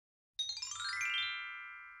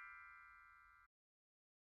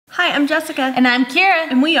Hi, I'm Jessica. And I'm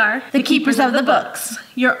Kira. And we are the Keepers of the Books.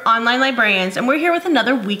 Your online librarians, and we're here with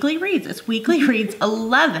another Weekly Reads. It's Weekly Reads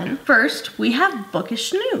 11. First, we have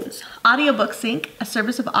Bookish News. Audiobook Sync, a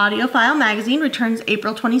service of AudioFile magazine, returns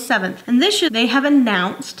April 27th. And this year, they have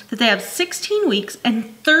announced that they have 16 weeks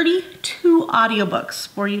and 32 audiobooks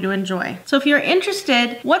for you to enjoy. So if you're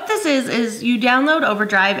interested, what this is you download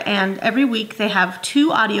Overdrive, and every week they have 2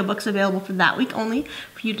 audiobooks available for that week only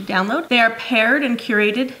for you to download. They are paired and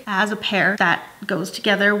curated as a pair that goes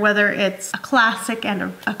together, whether it's a classic and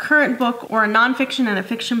a current book or a nonfiction and a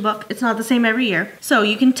fiction book. It's not the same every year. So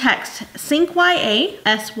you can text SYNCYA,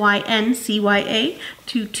 SYNCYA,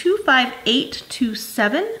 to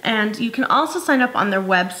 25827, and you can also sign up on their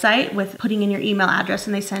website with putting in your email address,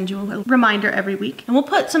 and they send you a reminder every week. And we'll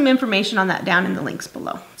put some information on that down in the links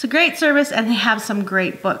below. It's a great service, and they have some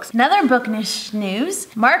great books. Another bookish news,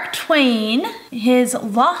 Mark Twain, his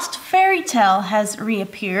lost fairy tale has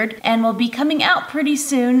reappeared and will be coming out pretty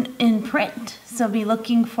soon in print. So be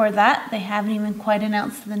looking for that. They haven't even quite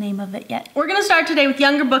announced the name of it yet. We're gonna start today with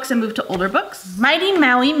younger books and move to older books. Mighty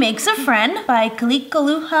Maui Makes a Friend by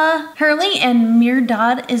Kalikaluha Hurley and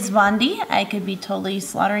Mirdad Isvandi. I could be totally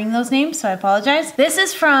slaughtering those names, so I apologize. This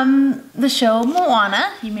is from the show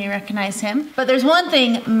Moana. You may recognize him. But there's one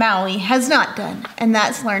thing Maui has not done, and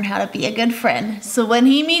that's learn how to be a good friend. So when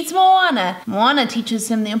he meets Moana, Moana teaches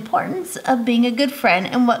him the importance of being a good friend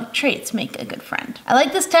and what traits make a good friend. I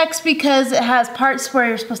like this text because it has parts where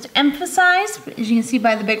you're supposed to emphasize, as you can see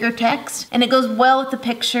by the bigger text, and it goes well with the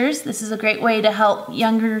pictures. This is a great way to help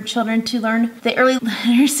younger children to learn the early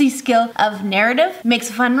literacy skill of narrative. It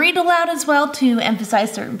makes a fun read aloud as well to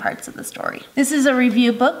emphasize certain parts of the story. This is a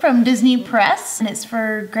review book from Disney Press, and it's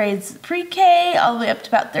for grades pre-K all the way up to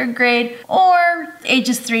about 3rd grade, or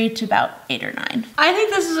ages 3 to about 8 or 9. I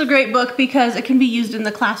think this is a great book because it can be used in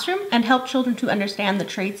the classroom and help children to understand the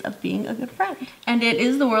traits of being a good friend. And it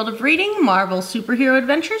is the world of reading, Marvel Superhero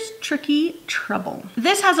Adventures, Tricky Trouble.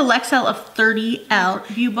 This has a Lexel of 30L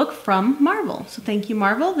review book from Marvel. So thank you,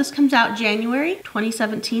 Marvel. This comes out January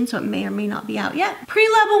 2017, so it may or may not be out yet.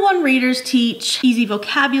 Pre-level 1 readers teach easy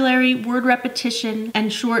vocabulary, word repetition,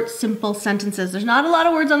 and short, simple sentences. There's not a lot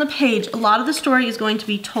of words on the page. A lot of the story is going to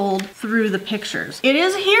be told through the pictures. It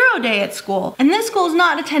is Hero Day at school, and this school is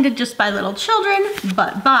not attended just by little children,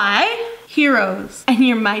 but by heroes and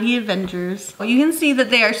your mighty Avengers. You can see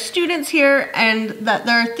that they are students here and that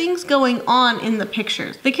there are things going on in the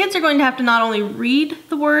pictures. The kids are going to have to not only read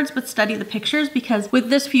the words but study the pictures, because with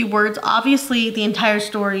this few words, obviously the entire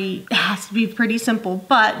story has to be pretty simple,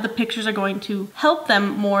 but the pictures are going to help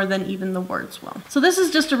them more than even the words will. So this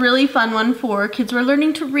is just a really fun one for kids who are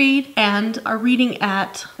learning to read and are reading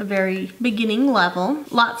at a very beginning level.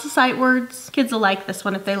 Lots of sight words. Kids will like this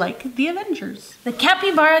one if they like the Avengers. The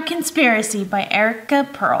Capybara Conspiracy by Erica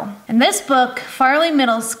Perl. In this book, Farley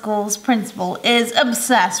Middle School's principal is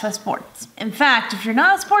obsessed with sports. In fact, if you're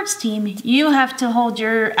not a sports team, you have to hold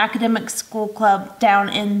your academic school club down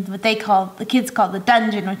in what the kids call the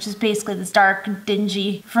dungeon, which is basically this dark,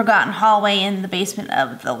 dingy, forgotten hallway in the basement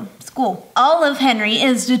of the school. Olive Henry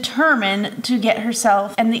is determined to get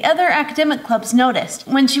herself and the other academic clubs noticed.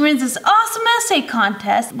 When she wins this awesome essay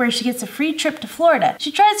contest where she gets a free trip to Florida,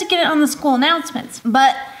 she tries to get it on the school announcements,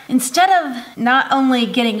 but instead of not only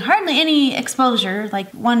getting hardly any exposure,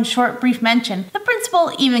 like one short brief mention, the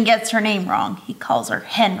principal even gets her name wrong. He calls her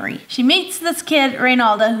Henry. She meets this kid,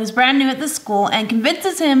 Reynalda, who's brand new at the school, and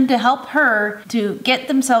convinces him to help her to get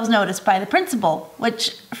themselves noticed by the principal,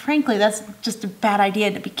 which frankly, that's just a bad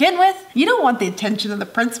idea to begin with. You don't want the attention of the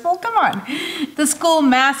principal, come on. The school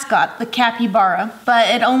mascot, the capybara, but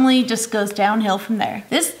it only just goes downhill from there.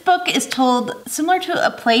 This book is told similar to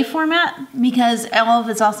a play format because Olive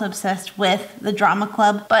is also obsessed with the drama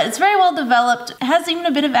club, but it's very well developed. It has even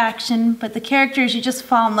a bit of action, but the characters, you just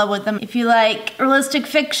fall in love with them. If you like realistic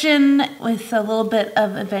fiction with a little bit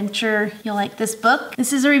of adventure, you'll like this book.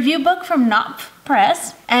 This is a review book from Knopf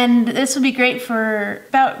Press, and this would be great for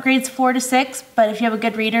about grades 4 to 6, but if you have a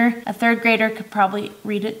good reader, a 3rd grader could probably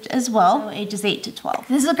read it as well, so ages 8 to 12.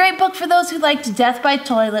 This is a great book for those who liked Death by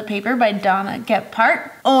Toilet Paper by Donna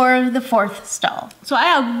Gephardt or The 4th Stall. So I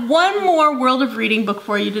have one more World of Reading book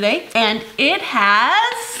for you today, and it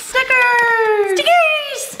has stickers!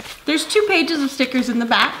 Stickers! There's 2 pages of stickers in the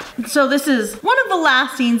back. So this is one of the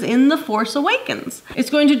last scenes in The Force Awakens. It's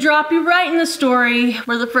going to drop you right in the story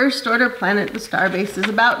where the First Order planet, the Starbase, is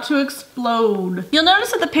about to explode. You'll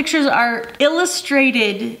notice that the pictures are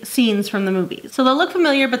illustrated scenes from the movies. So they'll look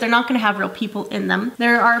familiar, but they're not going to have real people in them.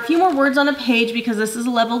 There are a few more words on a page because this is a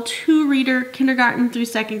level 2 reader, kindergarten through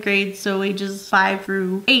 2nd grade, so ages 5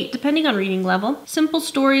 through 8, depending on reading level. Simple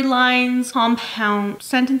storylines, compound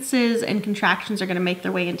sentences, and contractions are going to make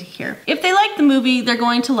their way into here. If they like the movie, they're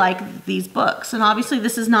going to like these books. And obviously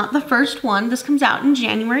this is not the first one. This comes out in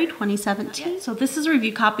January 2017. So this is a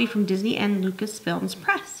review copy from Disney and Lucasfilms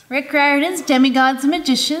Press. Rick Riordan's Demigods and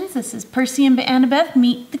Magicians. This is Percy and Annabeth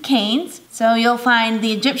meet the Canes. So you'll find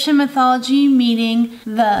the Egyptian mythology meeting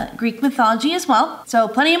the Greek mythology as well. So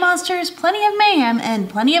plenty of monsters, plenty of mayhem, and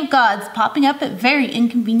plenty of gods popping up at very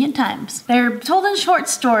inconvenient times. They're told in short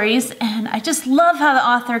stories, and I just love how the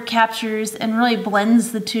author captures and really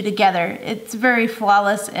blends the two together. It's very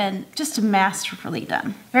flawless and just masterfully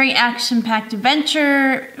done. Very action-packed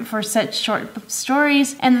adventure for such short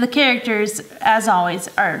stories, and the characters, as always,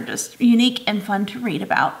 are just unique and fun to read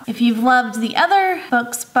about. If you've loved the other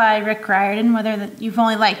books by Rick Riordan, whether you've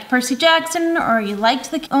only liked Percy Jackson, or you liked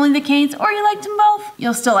only the Canes, or you liked them both,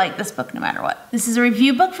 you'll still like this book no matter what. This is a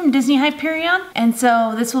review book from Disney Hyperion, and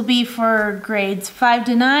so this will be for grades 5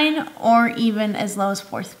 to 9, or even as low as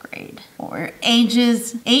 4th grade, or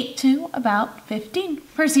ages 8 to about 15.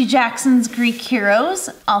 Percy Jackson's Greek Heroes,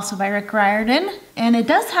 also by Rick Riordan, and it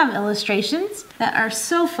does have illustrations that are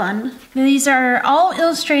so fun. These are all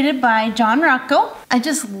illustrated by John Rocco. I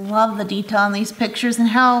just love the detail on these pictures and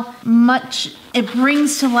how much it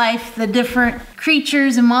brings to life the different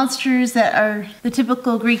creatures and monsters that are the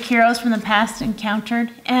typical Greek heroes from the past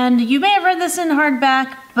encountered. And you may have read this in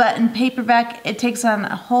hardback, but in paperback it takes on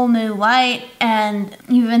a whole new light and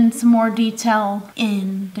even some more detail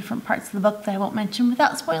in different parts of the book that I won't mention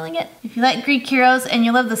without spoiling it. If you like Greek heroes and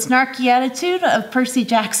you love the snarky attitude of Percy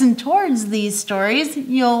Jackson towards these stories,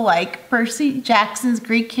 you'll like Percy Jackson's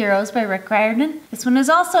Greek Heroes by Rick Riordan. This one is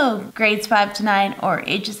also grades 5 to 9 or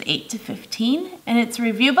ages 8 to 15, and it's a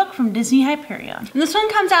review book from Disney Hyperion. And this one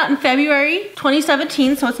comes out in February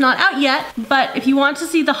 2017, so it's not out yet, but if you want to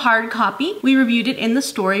see the hard copy, we reviewed it in the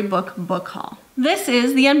Storybook Book Haul. This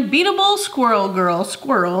is The Unbeatable Squirrel Girl,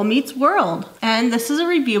 Squirrel Meets World. And this is a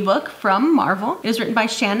review book from Marvel. It is written by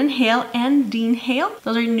Shannon Hale and Dean Hale.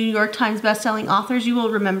 Those are New York Times bestselling authors. You will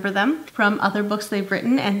remember them from other books they've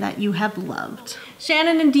written and that you have loved.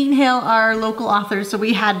 Shannon and Dean Hale are local authors, so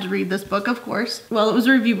we had to read this book, of course. Well, it was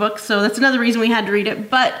a review book, so that's another reason we had to read it.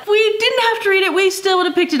 But if we didn't have to read it, we still would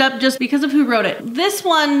have picked it up just because of who wrote it. This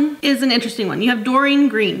one is an interesting one. You have Doreen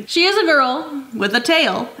Green. She is a girl with a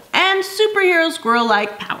tail and superhero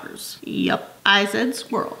squirrel-like powers. Yup, I said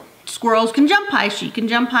squirrel. Squirrels can jump high, she can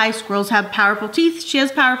jump high. Squirrels have powerful teeth, she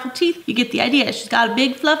has powerful teeth. You get the idea. She's got a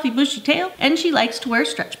big, fluffy, bushy tail, and she likes to wear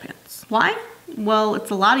stretch pants. Why? Well,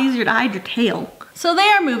 it's a lot easier to hide your tail. So they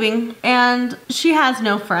are moving, and she has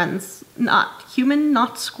no friends. Not human,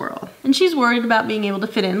 not squirrel. And she's worried about being able to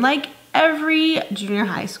fit in, like every junior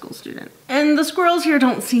high school student. And the squirrels here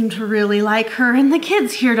don't seem to really like her, and the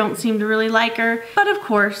kids here don't seem to really like her. But of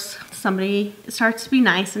course, somebody starts to be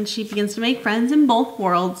nice and she begins to make friends in both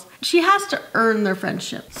worlds. She has to earn their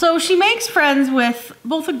friendship. So she makes friends with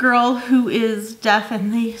both a girl who is deaf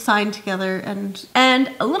and they sign together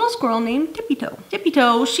and a little squirrel named Tippy Toe. Tippy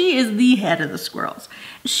Toe, she is the head of the squirrels.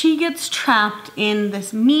 She gets trapped in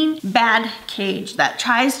this mean, bad cage that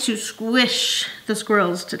tries to squish the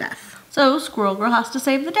squirrels to death. So Squirrel Girl has to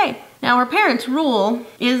save the day. Now her parents' rule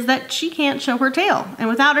is that she can't show her tail, and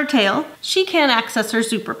without her tail, she can't access her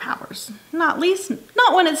superpowers. Not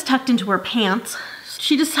when it's tucked into her pants.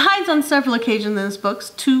 She decides on several occasions in this book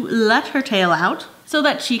to let her tail out so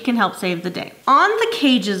that she can help save the day. On the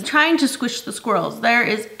cages trying to squish the squirrels, there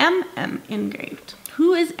is MM engraved.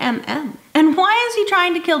 Who is MM? And why is he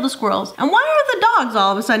trying to kill the squirrels? And why are the dogs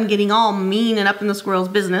all of a sudden getting all mean and up in the squirrels'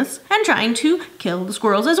 business and trying to kill the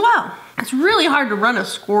squirrels as well? It's really hard to run a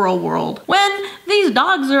squirrel world when these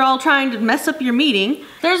dogs are all trying to mess up your meeting.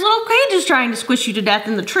 There's little cages trying to squish you to death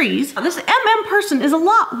in the trees. This MM person is a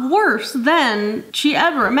lot worse than she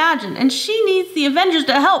ever imagined, and she needs the Avengers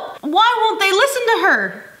to help. Why won't they listen to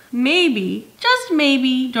her? Maybe, just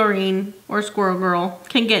maybe, Doreen or Squirrel Girl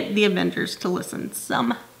can get the Avengers to listen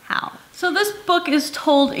somehow. So this book is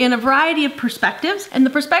told in a variety of perspectives, and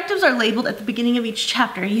the perspectives are labeled at the beginning of each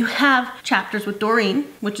chapter. You have chapters with Doreen,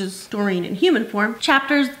 which is Doreen in human form,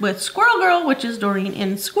 chapters with Squirrel Girl, which is Doreen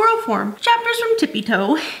in squirrel form, chapters from Tippy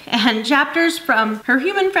Toe, and chapters from her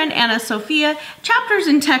human friend Anna Sophia, chapters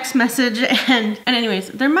in text message, and anyways,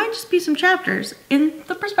 there might just be some chapters in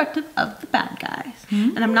the perspective of the bad guys.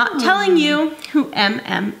 And I'm not telling you who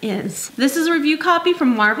MM is. This is a review copy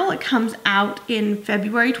from Marvel. It comes out in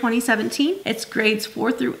February 2017. It's grades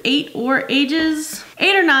 4 through 8 or ages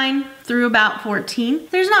 8 or 9 through about 14.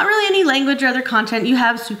 There's not really any language or other content. You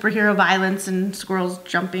have superhero violence and squirrels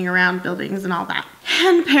jumping around buildings and all that.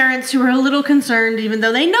 And parents who are a little concerned even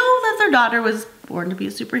though they know that their daughter was born to be a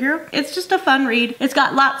superhero. It's just a fun read. It's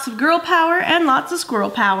got lots of girl power and lots of squirrel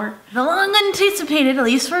power. The long anticipated, at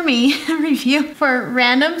least for me, review for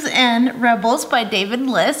Randoms and Rebels by David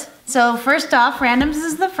Liss. So first off, Randoms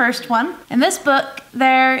is the first one. In this book,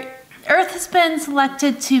 Earth has been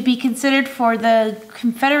selected to be considered for the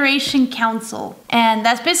Confederation Council. And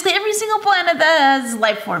that's basically every single planet that has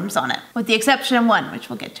life forms on it, with the exception of one, which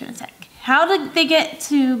we'll get to in a sec. How did they get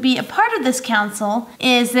to be a part of this council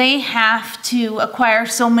is they have to acquire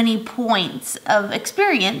so many points of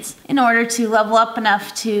experience in order to level up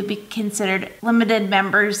enough to be considered limited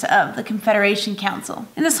members of the Confederation Council.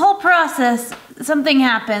 In this whole process, something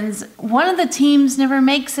happens. One of the teams never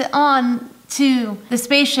makes it on to the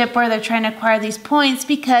spaceship where they're trying to acquire these points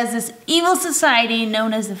because this evil society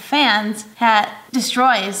known as the Fans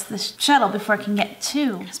destroys the shuttle before it can get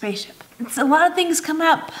to the spaceship. A lot of things come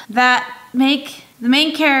up that make the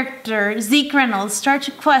main character, Zeke Reynolds, start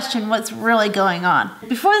to question what's really going on.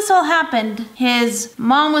 Before this all happened, his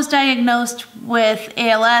mom was diagnosed with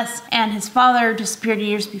ALS and his father disappeared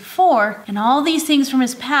years before, and all these things from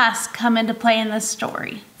his past come into play in this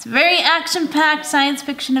story. It's a very action-packed science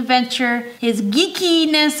fiction adventure. His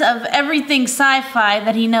geekiness of everything sci-fi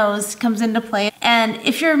that he knows comes into play. And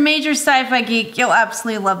if you're a major sci-fi geek, you'll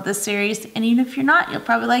absolutely love this series. And even if you're not, you'll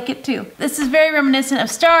probably like it too. This is very reminiscent of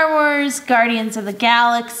Star Wars, Guardians of the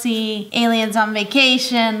Galaxy, Aliens on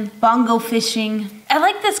Vacation, bongo fishing. I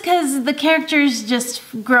like this because the characters just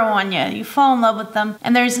grow on you. You fall in love with them.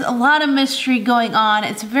 And there's a lot of mystery going on.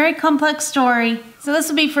 It's a very complex story. So this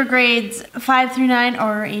will be for grades 5 through 9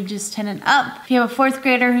 or ages 10 and up. If you have a 4th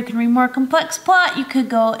grader who can read more complex plot, you could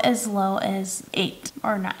go as low as 8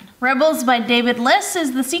 or 9. Rebels by David Liss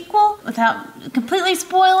is the sequel. Without completely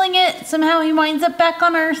spoiling it, somehow he winds up back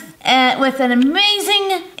on Earth with an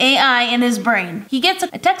amazing AI in his brain. He gets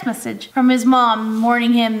a text message from his mom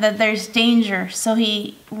warning him that there's danger, so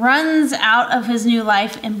he runs out of his new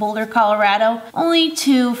life in Boulder, Colorado, only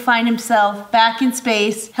to find himself back in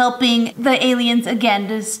space helping the aliens again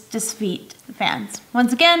to defeat the Fans.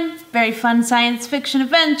 Once again, very fun science fiction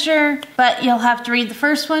adventure, but you'll have to read the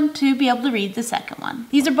first one to be able to read the second one.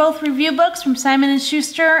 These are both review books from Simon &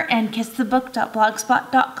 Schuster and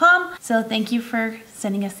kissthebook.blogspot.com, so thank you for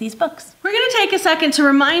sending us these books. We're going to take a second to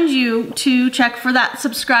remind you to check for that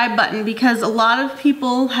subscribe button because a lot of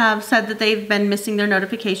people have said that they've been missing their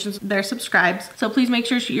notifications, their subscribes. So please make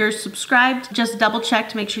sure you're subscribed. Just double check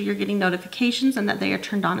to make sure you're getting notifications and that they are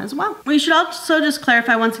turned on as well. We should also just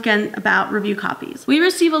clarify once again about review copies. We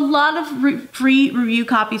receive a lot of free review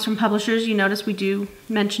copies from publishers. You notice we do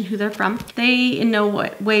mention who they're from. They in no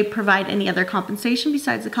way provide any other compensation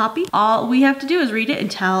besides the copy. All we have to do is read it and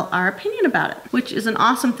tell our opinion about it, which is an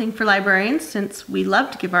awesome thing for librarians since we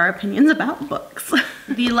love to give our opinions about books.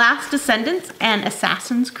 The Last Descendants and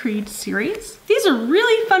Assassin's Creed series. These are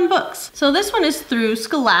really fun books. So this one is through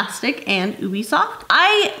Scholastic and Ubisoft.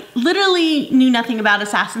 I literally knew nothing about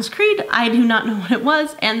Assassin's Creed. I do not know what it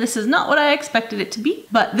was, and this is not what I expected it to be,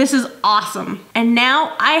 but this is awesome. And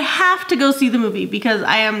now I have to go see the movie because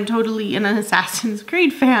I am totally an Assassin's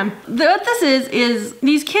Creed fan. What this is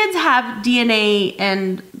these kids have DNA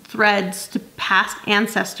and threads to past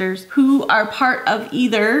ancestors who are part of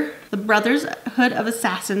either the Brotherhood of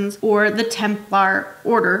Assassins or the Templar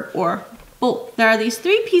Order or both. There are these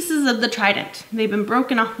 3 pieces of the trident. They've been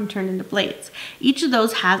broken off and turned into blades. Each of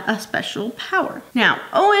those has a special power. Now,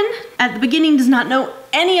 Owen at the beginning does not know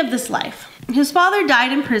any of this life. His father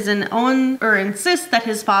died in prison. Owen insists that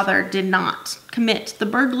his father did not commit the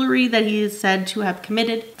burglary that he is said to have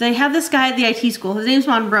committed. They have this guy at the IT school. His name's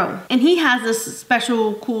Monroe, and he has this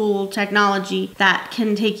special cool technology that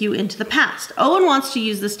can take you into the past. Owen wants to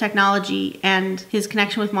use this technology and his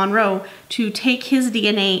connection with Monroe to take his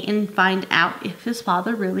DNA and find out if his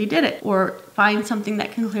father really did it, or find something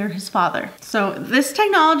that can clear his father. So this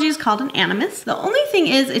technology is called an animus. The only thing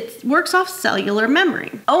is it works off cellular memory.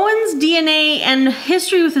 memory. Owen's DNA and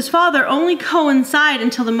history with his father only coincide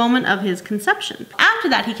until the moment of his conception. After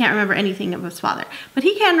that, he can't remember anything of his father, but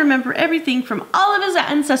he can remember everything from all of his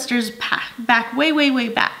ancestors back way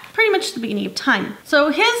back. Pretty much the beginning of time. So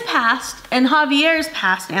his past and Javier's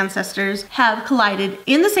past ancestors have collided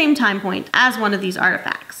in the same time point as one of these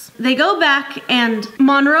artifacts. They go back and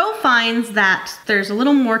Monroe finds that there's a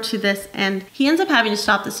little more to this and he ends up having to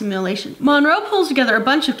stop the simulation. Monroe pulls together a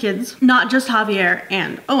bunch of kids, not just Javier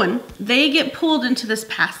and Owen. They get pulled into this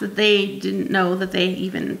past that they didn't know that they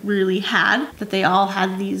even really had, that they all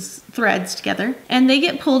had these threads together, and they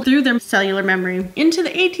get pulled through their cellular memory into the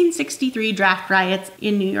 1863 draft riots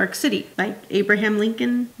in New York City, like Abraham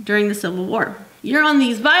Lincoln during the Civil War. You're on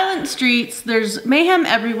these violent streets, there's mayhem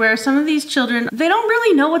everywhere. Some of these children, they don't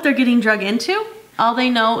really know what they're getting drug into. All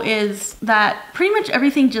they know is that pretty much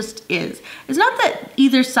everything just is. It's not that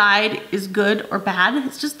either side is good or bad,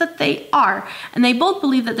 it's just that they are. And they both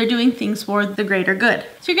believe that they're doing things for the greater good.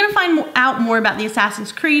 So you're gonna find out more about the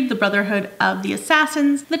Assassin's Creed, the Brotherhood of the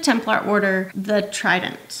Assassins, the Templar Order, the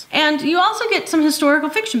Trident. And you also get some historical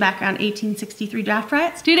fiction background, 1863 draft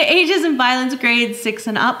riots, due to ages and violence grades 6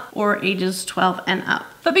 and up or ages 12 and up.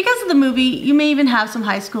 But because of the movie, you may even have some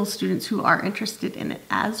high school students who are interested in it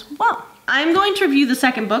as well. I'm going to review the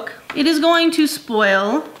second book. It is going to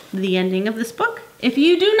spoil the ending of this book. If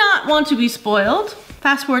you do not want to be spoiled,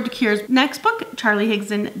 fast forward to Kira's next book, Charlie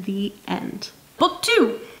Higson, The End. Book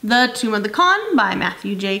 2, The Tomb of the Khan by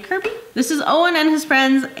Matthew J. Kirby. This is Owen and his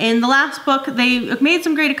friends. In the last book, they made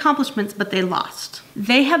some great accomplishments, but they lost.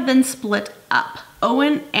 They have been split up.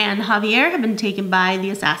 Owen and Javier have been taken by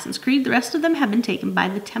the Assassin's Creed. The rest of them have been taken by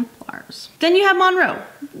the Templars. Then you have Monroe.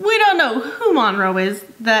 We don't know who Monroe is,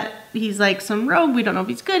 that he's like some rogue. We don't know if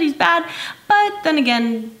he's good, he's bad. But then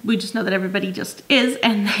again, we just know that everybody just is,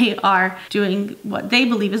 and they are doing what they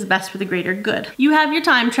believe is best for the greater good. You have your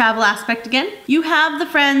time travel aspect again. You have the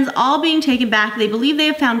friends all being taken back. They believe they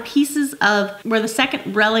have found pieces of where the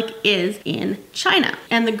second relic is in China.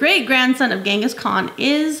 And the great-grandson of Genghis Khan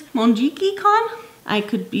is Monjiki Khan. I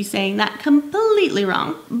could be saying that completely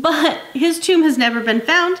wrong, but his tomb has never been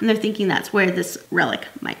found, and they're thinking that's where this relic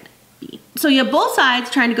might be. So you have both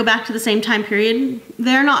sides trying to go back to the same time period.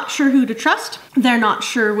 They're not sure who to trust. They're not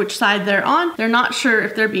sure which side they're on. They're not sure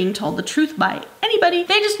if they're being told the truth by anybody.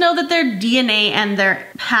 They just know that their DNA and their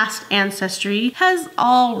past ancestry has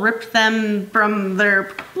all ripped them from their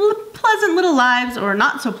pleasant little lives or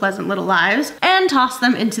not so pleasant little lives and tossed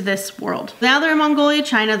them into this world. Now they're in Mongolia,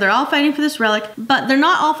 China, they're all fighting for this relic, but they're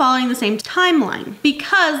not all following the same timeline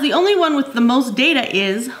because the only one with the most data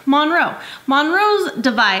is Monroe. Monroe's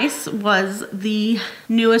device was the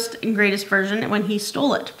newest and greatest version when he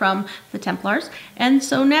stole it from the Templars, and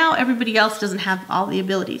so now everybody else doesn't have all the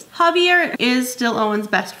abilities. Javier is still Owen's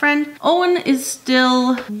best friend. Owen is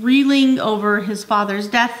still reeling over his father's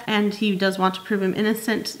death, and he does want to prove him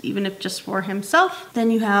innocent, even if just for himself.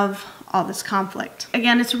 Then you have all this conflict.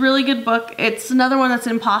 Again, it's a really good book. It's another one that's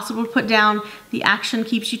impossible to put down. The action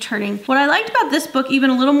keeps you turning. What I liked about this book, even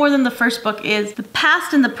a little more than the first book, is the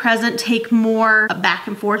past and the present take more a back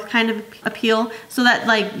and forth kind of appeal, so that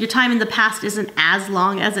like your time in the past isn't as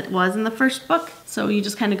long as it was in the first book. So you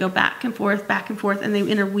just kind of go back and forth, and they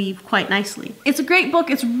interweave quite nicely. It's a great book.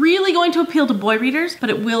 It's really going to appeal to boy readers, but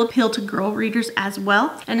it will appeal to girl readers as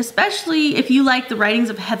well. And especially if you like the writings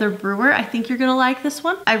of Heather Brewer, I think you're gonna like this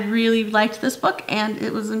one. I really liked this book, and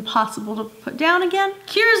it was impossible to put down again.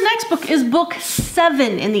 Kira's next book is book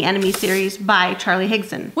 7 in the Enemy series by Charlie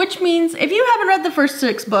Higson, which means if you haven't read the first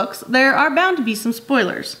 6 books, there are bound to be some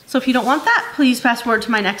spoilers. So if you don't want that, please fast forward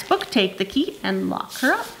to my next book, Take the Key, and lock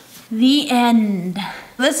her up. The End.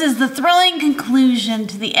 This is the thrilling conclusion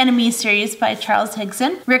to the Enemy series by Charles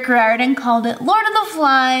Higson. Rick Riordan called it Lord of the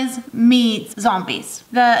Flies meets zombies.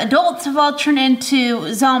 The adults have all turned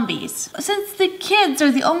into zombies. Since the kids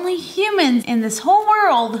are the only humans in this whole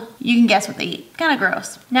world, you can guess what they eat. Kind of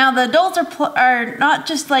gross. Now the adults are not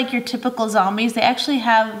just like your typical zombies. They actually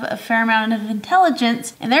have a fair amount of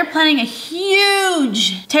intelligence, and they're planning a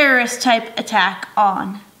huge terrorist type attack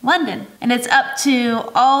on London. And it's up to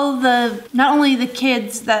all the, not only the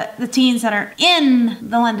kids, the teens that are in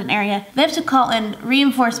the London area, they have to call in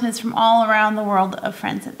reinforcements from all around the world of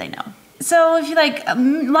friends that they know. So if you like a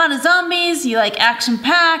lot of zombies, you like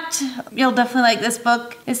action-packed, you'll definitely like this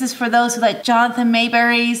book. This is for those who like Jonathan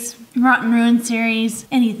Mayberry's Rotten Ruin series,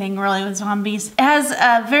 anything really with zombies. It has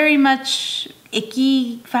very much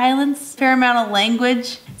icky violence, fair amount of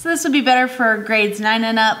language. So this would be better for grades 9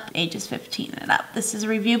 and up, ages 15 and up. This is a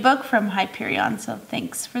review book from Hyperion, so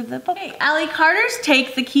thanks for the book. Okay, Allie Carter's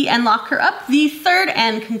Take the Key and Lock Her Up, the third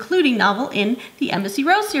and concluding novel in the Embassy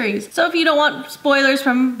Row series. So if you don't want spoilers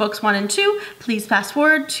from books 1 and 2, please fast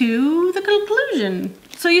forward to the conclusion.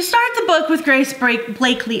 So you start the book with Grace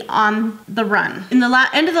Blakely on the run. In the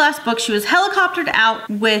end of the last book, she was helicoptered out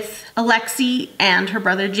with Alexi and her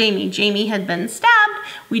brother Jamie. Jamie had been stabbed.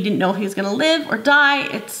 We didn't know if he was gonna live or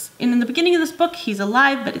die. In the beginning of this book, he's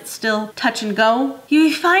alive, but it's still touch and go.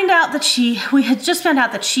 We had just found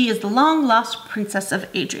out that she is the long-lost princess of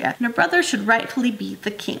Adria, and her brother should rightfully be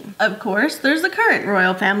the king. Of course, there's the current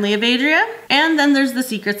royal family of Adria, and then there's the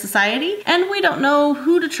secret society, and we don't know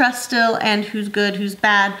who to trust still, and who's good, who's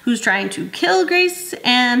bad, who's trying to kill Grace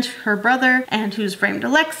and her brother, and who's framed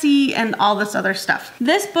Alexi, and all this other stuff.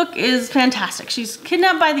 This book is fantastic. She's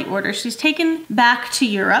kidnapped by the Order. She's taken back to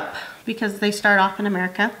Europe, because they start off in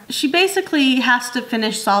America. She basically has to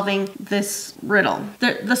finish solving this riddle.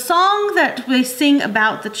 The song that they sing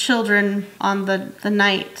about the children on the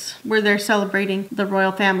night where they're celebrating the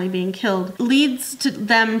royal family being killed leads to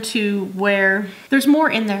them to where there's more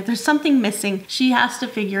in there. There's something missing. She has to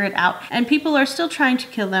figure it out. And people are still trying to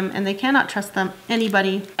kill them, and they cannot trust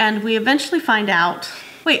anybody. And we eventually find out.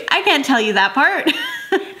 Wait, I can't tell you that part.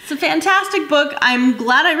 It's a fantastic book. I'm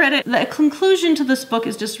glad I read it. The conclusion to this book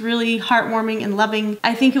is just really heartwarming and loving.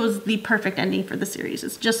 I think it was the perfect ending for the series.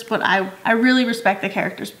 It's just what I really respect the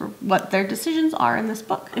characters for what their decisions are in this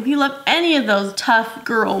book. If you love any of those tough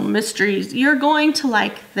girl mysteries, you're going to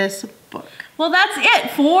like this book. Well, that's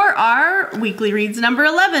it for our weekly reads number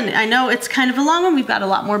 11. I know it's kind of a long one. We've got a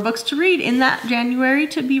lot more books to read in that January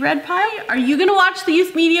to be read pile. Are you gonna watch the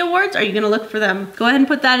Youth Media Awards? Are you gonna look for them? Go ahead and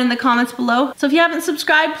put that in the comments below. So if you haven't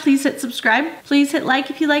subscribed, please hit subscribe. Please hit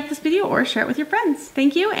like if you like this video or share it with your friends.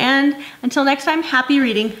 Thank you, and until next time, happy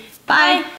reading. Bye.